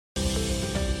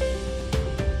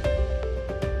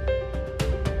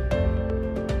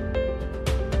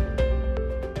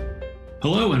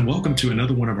Hello, and welcome to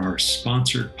another one of our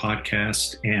sponsored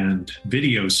podcast and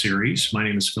video series. My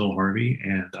name is Phil Harvey,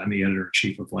 and I'm the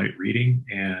editor-in-chief of Light Reading.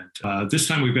 And this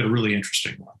time we've got a really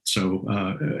interesting one. So,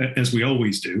 as we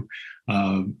always do,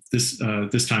 this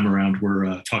time around,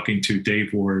 we're talking to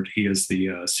Dave Ward. He is the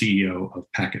CEO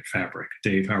of Packet Fabric.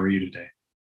 Dave, how are you today?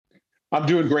 I'm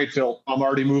doing great, Phil. I'm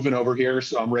already moving over here,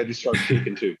 so I'm ready to start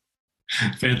speaking too.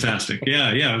 Fantastic. Yeah.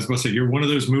 I was going to say, you're one of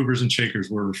those movers and shakers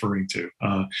we're referring to.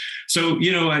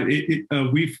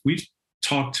 We've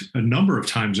talked a number of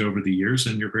times over the years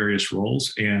in your various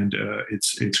roles, and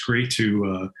it's great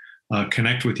to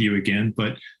connect with you again.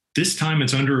 But this time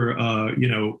it's under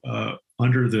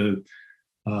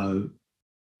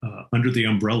the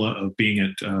umbrella of being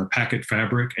at Packet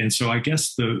Fabric. And so I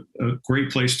guess a great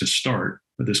place to start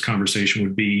this conversation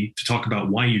would be to talk about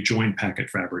why you joined Packet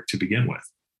Fabric to begin with.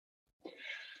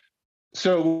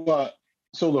 So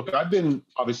look, I've been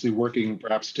obviously working,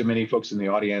 perhaps to many folks in the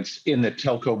audience, in the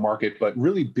telco market, but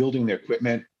really building the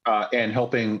equipment and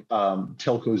helping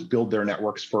telcos build their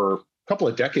networks for a couple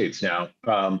of decades now.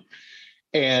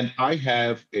 And I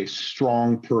have a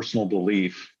strong personal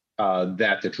belief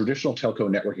that the traditional telco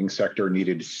networking sector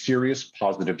needed serious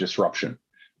positive disruption,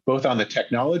 both on the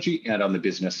technology and on the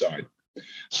business side.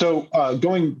 So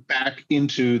going back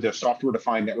into the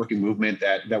software-defined networking movement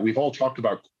that we've all talked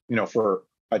about, for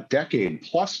a decade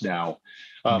plus now,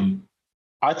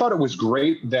 I thought it was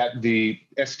great that the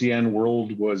SDN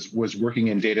world was working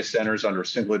in data centers under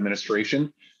single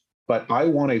administration, but I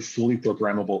want a fully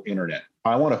programmable internet.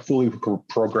 I want a fully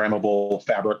programmable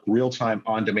fabric, real-time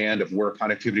on-demand of where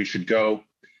connectivity should go.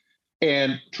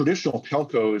 And traditional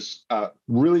telcos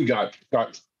really got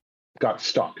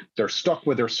stuck. They're stuck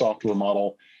with their software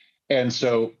model. And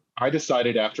so I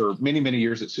decided after many, many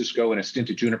years at Cisco and a stint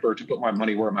at Juniper to put my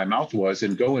money where my mouth was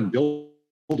and go and build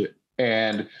it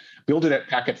at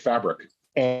Packet Fabric.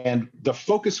 And the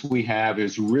focus we have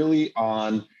is really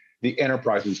on the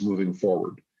enterprises moving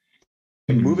forward.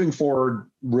 And moving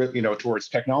forward, towards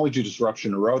technology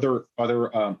disruption or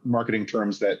other marketing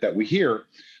terms that we hear.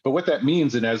 But what that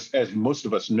means, and as most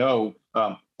of us know,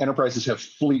 enterprises have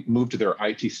fully moved their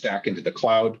IT stack into the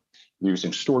cloud. They're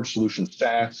using storage solutions,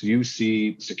 SaaS,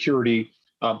 UC, security.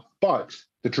 But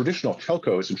the traditional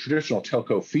telcos and traditional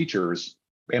telco features,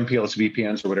 MPLS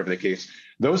VPNs or whatever the case,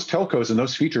 those telcos and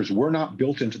those features were not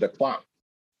built into the cloud.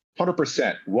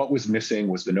 100%. What was missing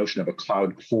was the notion of a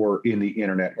cloud core in the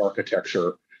internet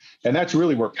architecture. And that's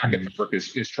really where Packet Fabric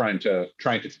is trying to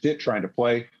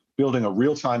play, building a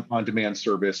real-time on-demand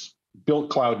service,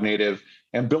 built cloud native,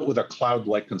 and built with a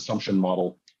cloud-like consumption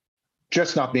model,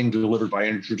 just not being delivered by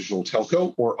any traditional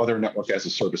telco or other network as a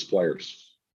service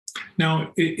players.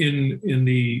 Now, in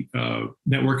the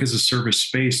network as a service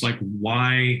space,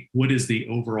 what is the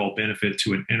overall benefit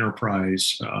to an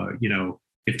enterprise?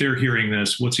 If they're hearing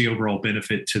this, what's the overall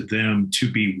benefit to them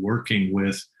to be working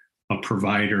with a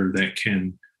provider that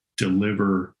can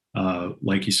deliver,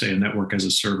 like you say, a network as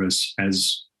a service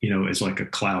as like a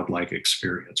cloud-like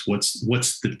experience?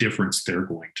 What's the difference they're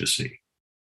going to see?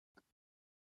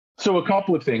 So a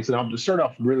couple of things, and I'll just start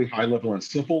off really high level and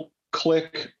simple.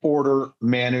 Click, order,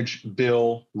 manage,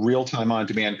 bill, real-time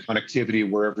on-demand connectivity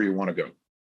wherever you want to go.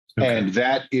 Okay. And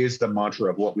that is the mantra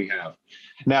of what we have.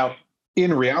 Now,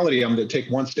 in reality, I'm going to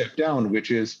take one step down, which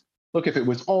is, look, if it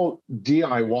was all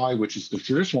DIY, which is the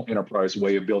traditional enterprise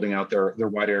way of building out their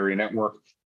wide area network,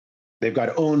 they've got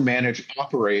to own, manage,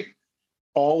 operate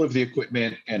all of the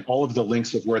equipment and all of the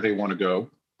links of where they want to go.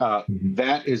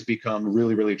 That has become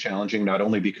really, really challenging, not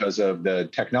only because of the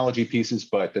technology pieces,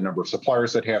 but the number of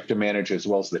suppliers that have to manage, as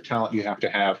well as the talent you have to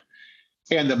have.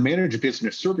 And the managed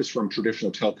business service from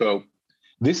traditional telco,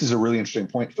 this is a really interesting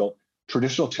point, Phil.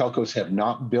 Traditional telcos have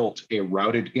not built a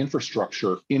routed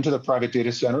infrastructure into the private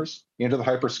data centers, into the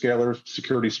hyperscalers,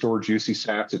 security storage, UC,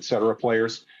 SATs, et cetera,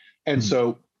 players. And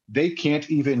so they can't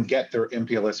even get their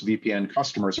MPLS VPN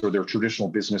customers or their traditional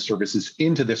business services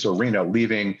into this arena,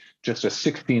 leaving just a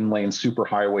 16-lane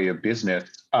superhighway of business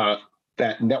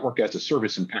that network as a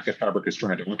service and Packet Fabric is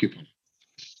trying to occupy.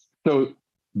 So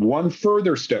one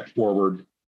further step forward,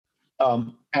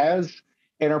 as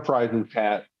enterprises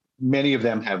have, many of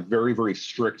them have very, very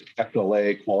strict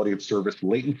SLA, quality of service,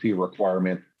 latency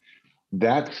requirement.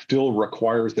 That still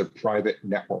requires the private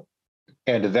network.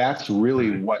 And that's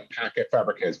really what Packet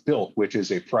Fabric has built, which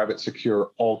is a private, secure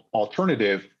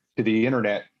alternative to the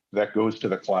internet that goes to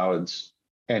the clouds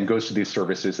and goes to these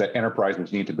services that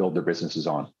enterprises need to build their businesses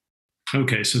on.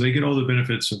 Okay, so they get all the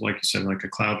benefits of, like you said, like a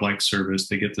cloud-like service.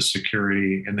 They get the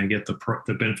security, and they get the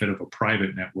benefit of a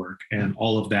private network, and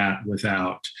all of that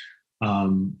without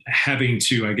having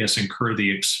to, I guess, incur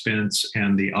the expense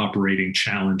and the operating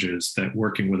challenges that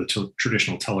working with a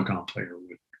traditional telecom player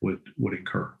would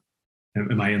incur.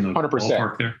 Am I in the 100%.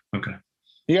 ballpark there? Okay.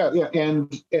 Yeah, yeah,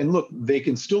 and look, they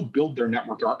can still build their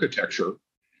network architecture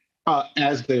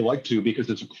as they like to because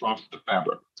it's across the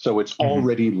fabric. So it's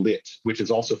already lit, which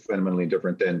is also fundamentally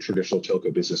different than traditional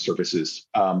telco business services.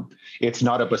 It's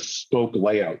not a bespoke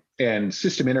layout. And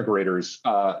system integrators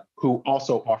who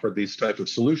also offer these type of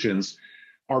solutions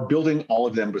are building all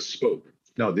of them bespoke.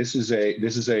 No, this is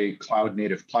a cloud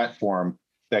native platform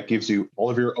that gives you all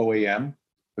of your OAM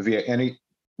via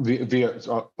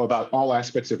about all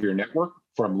aspects of your network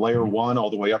from layer 1 all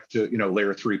the way up to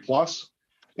layer 3 plus,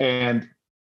 and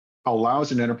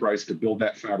allows an enterprise to build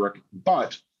that fabric.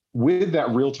 But with that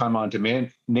real-time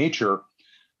on-demand nature,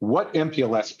 what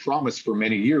MPLS promised for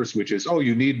many years, which is, oh,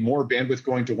 you need more bandwidth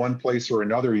going to one place or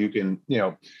another, you can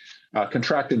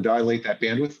contract and dilate that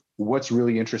bandwidth. What's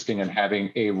really interesting in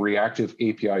having a reactive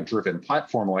API-driven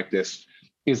platform like this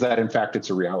is that, in fact, it's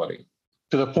a reality.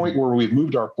 To the point where we've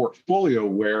moved our portfolio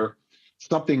where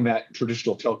something that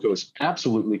traditional telcos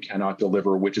absolutely cannot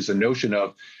deliver, which is a notion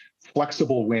of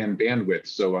flexible WAN bandwidth.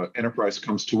 So an enterprise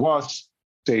comes to us,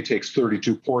 say takes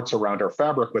 32 ports around our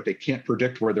fabric, but they can't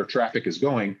predict where their traffic is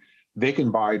going. They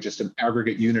can buy just an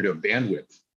aggregate unit of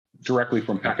bandwidth directly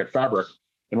from Packet Fabric.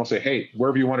 And we'll say, hey,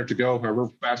 wherever you want it to go, however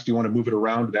fast you want to move it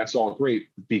around, that's all great.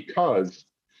 Because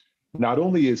not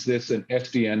only is this an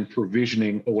SDN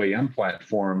provisioning OAM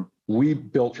platform, we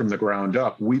built from the ground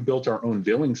up. We built our own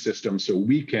billing system so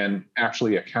we can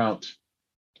actually account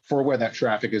for where that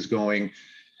traffic is going,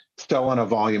 sell on a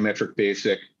volumetric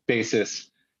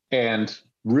basis, and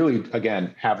really,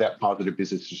 again, have that positive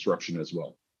business disruption as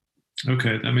well.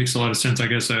 Okay, that makes a lot of sense. I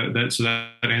guess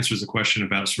that answers the question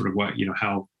about sort of what,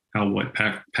 how what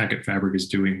Packet Fabric is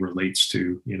doing relates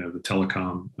to, the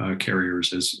telecom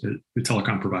carriers as the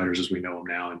telecom providers as we know them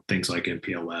now, and things like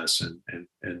MPLS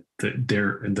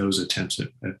and those attempts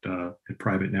at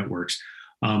private networks.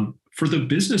 For the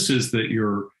businesses that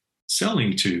you're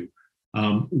selling to,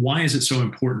 why is it so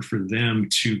important for them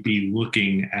to be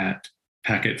looking at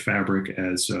Packet Fabric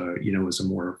as as a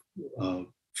more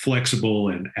flexible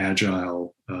and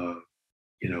agile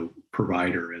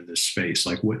provider in this space?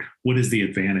 Like what is the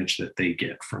advantage that they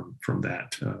get from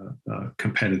that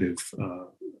competitive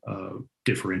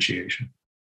differentiation?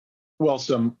 Well,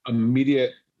 some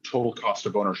immediate total cost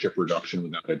of ownership reduction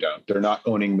without a doubt. They're not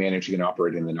owning, managing, and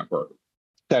operating the network.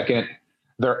 Second,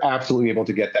 they're absolutely able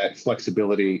to get that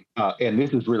flexibility. And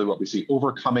this is really what we see,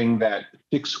 overcoming that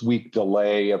 6-week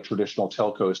delay of traditional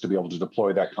telcos to be able to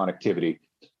deploy that connectivity.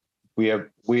 We have,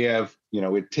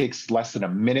 it takes less than a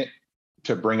minute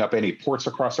to bring up any ports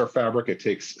across our fabric. It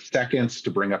takes seconds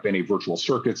to bring up any virtual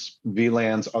circuits,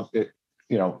 VLANs,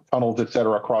 tunnels, et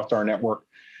cetera, across our network.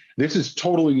 This is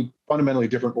totally fundamentally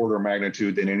different order of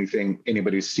magnitude than anything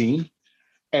anybody's seen.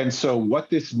 And so what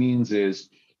this means is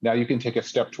now you can take a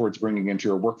step towards bringing into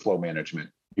your workflow management.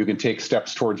 You can take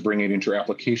steps towards bringing into your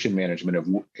application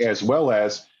management, as well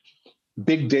as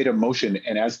big data motion.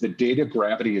 And as the data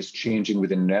gravity is changing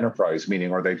within an enterprise,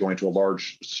 meaning are they going to a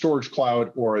large storage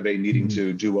cloud or are they needing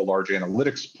to do a large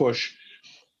analytics push,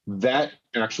 that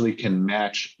actually can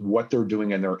match what they're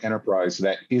doing in their enterprise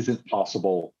that isn't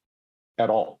possible at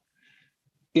all.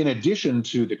 In addition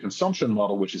to the consumption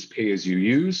model, which is pay as you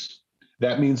use,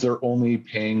 that means they're only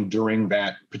paying during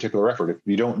that particular effort. If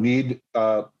you don't need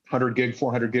 100 gig,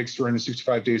 400 gigs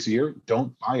 365 days a year,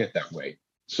 don't buy it that way.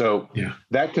 So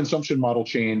that consumption model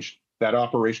change, that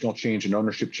operational change and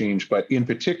ownership change, but in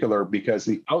particular, because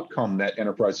the outcome that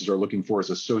enterprises are looking for is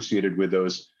associated with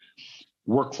those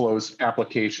workflows,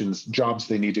 applications, jobs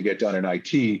they need to get done in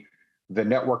IT, the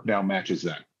network now matches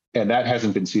that. And that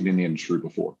hasn't been seen in the industry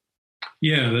before.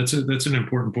 Yeah, that's an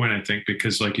important point, I think,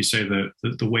 because like you say,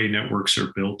 the way networks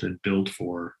are built and built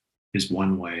for is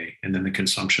one way, and then the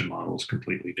consumption model is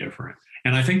completely different.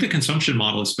 And I think the consumption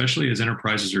model, especially as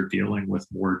enterprises are dealing with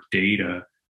more data,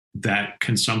 that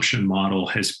consumption model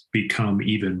has become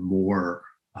even more,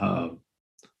 I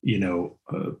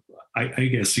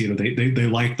guess, they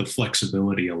like the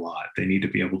flexibility a lot. They need to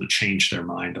be able to change their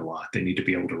mind a lot. They need to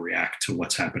be able to react to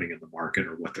what's happening in the market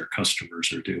or what their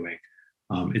customers are doing.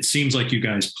 It seems like you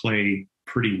guys play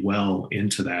pretty well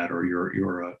into that, or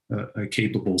you're a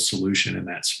capable solution in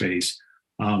that space.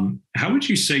 How would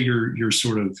you say you're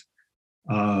sort of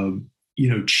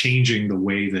changing the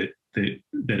way that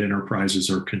enterprises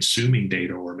are consuming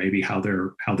data, or maybe how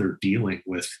they're dealing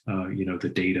with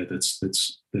the data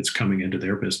that's coming into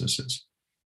their businesses?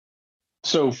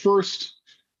 So first,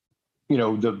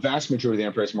 the vast majority of the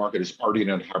enterprise market is already in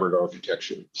a hybrid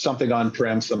architecture, something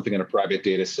on-prem, something in a private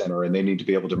data center, and they need to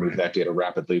be able to move that data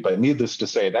rapidly. But needless to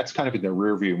say, that's kind of in the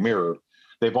rearview mirror.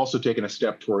 They've also taken a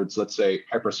step towards, let's say,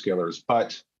 hyperscalers.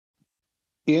 But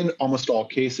in almost all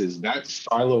cases, that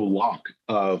silo lock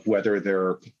of whether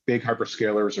they're big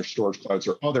hyperscalers or storage clouds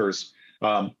or others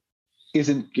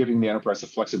isn't giving the enterprise the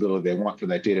flexibility they want for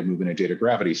that data movement and data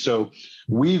gravity. So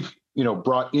we've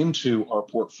brought into our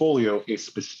portfolio a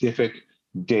specific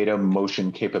data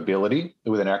motion capability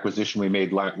with an acquisition we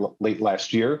made late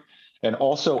last year, and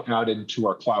also added to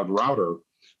our cloud router,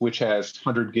 which has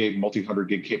 100 gig, multi-100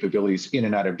 gig capabilities in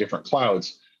and out of different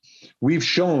clouds. We've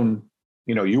shown,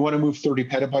 you want to move 30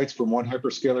 petabytes from one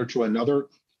hyperscaler to another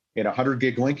in a 100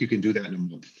 gig link, you can do that in a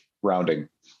month rounding.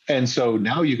 And so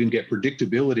now you can get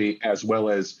predictability as well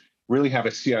as really have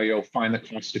a CIO find the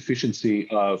cost efficiency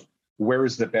of where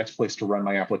is the best place to run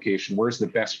my application? Where's the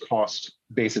best cost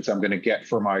basis I'm going to get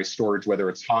for my storage, whether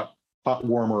it's hot,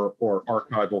 warmer, or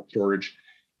archival storage?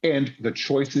 And the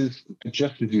choices,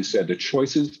 just as you said, the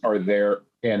choices are there,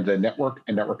 and the network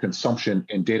and network consumption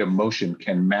and data motion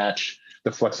can match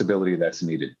the flexibility that's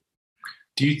needed.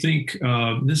 Do you think,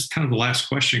 this is kind of the last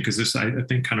question, because this, I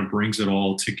think, kind of brings it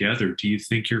all together. Do you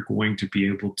think you're going to be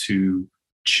able to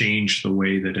change the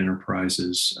way that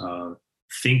enterprises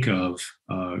think of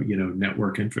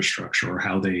network infrastructure, or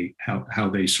how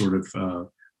they sort of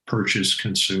purchase,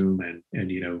 consume,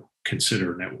 and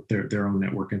consider their own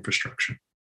network infrastructure?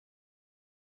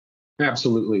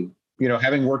 Absolutely.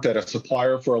 Having worked at a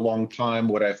supplier for a long time,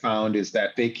 what I found is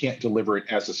that they can't deliver it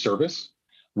as a service.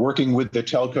 Working with the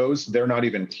telcos, they're not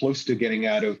even close to getting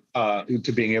out of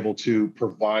to being able to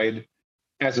provide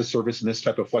as a service and this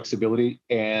type of flexibility.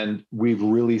 And we've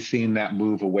really seen that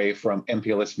move away from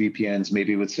MPLS VPNs,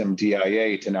 maybe with some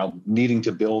DIA, to now needing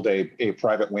to build a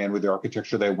private WAN with the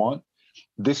architecture they want.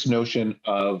 This notion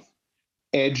of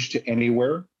edge to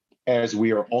anywhere, as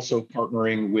we are also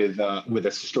partnering with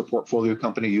a sister portfolio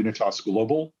company, Unitas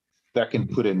Global, that can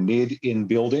put a NID in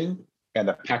building, and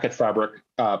the Packet Fabric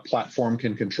platform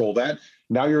can control that.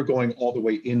 Now you're going all the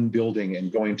way in building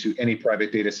and going to any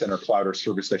private data center, cloud, or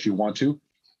service that you want to.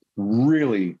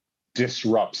 Really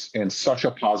disrupts in such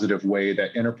a positive way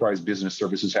that enterprise business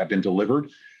services have been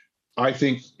delivered. I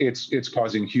think it's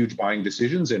causing huge buying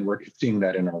decisions, and we're seeing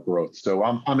that in our growth.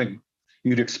 So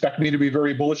you'd expect me to be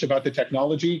very bullish about the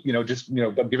technology,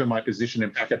 given my position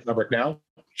in Packet Fabric now.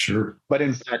 Sure. But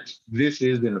in fact, this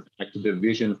is in fact the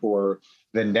vision for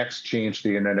the next change to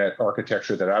the internet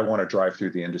architecture that I want to drive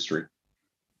through the industry.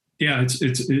 Yeah,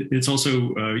 it's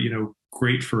also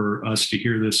great for us to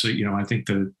hear this. I think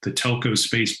the telco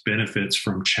space benefits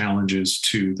from challenges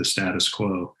to the status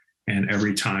quo, and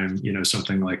every time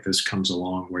something like this comes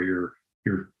along where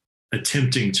you're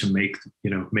attempting to make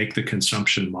the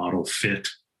consumption model fit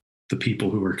the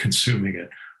people who are consuming it,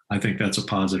 I think that's a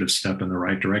positive step in the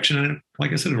right direction. And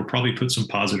like I said, it'll probably put some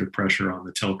positive pressure on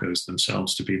the telcos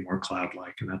themselves to be more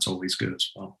cloud-like, and that's always good as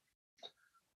well.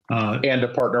 And to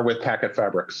partner with Packet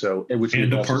Fabric, which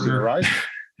we've also supervised.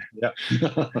 Yeah,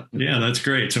 yeah, that's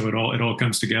great. So it all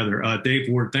comes together. Dave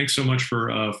Ward, thanks so much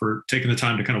for taking the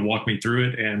time to kind of walk me through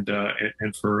it,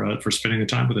 and for spending the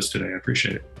time with us today. I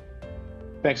appreciate it.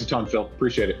 Thanks a ton, Phil.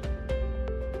 Appreciate it.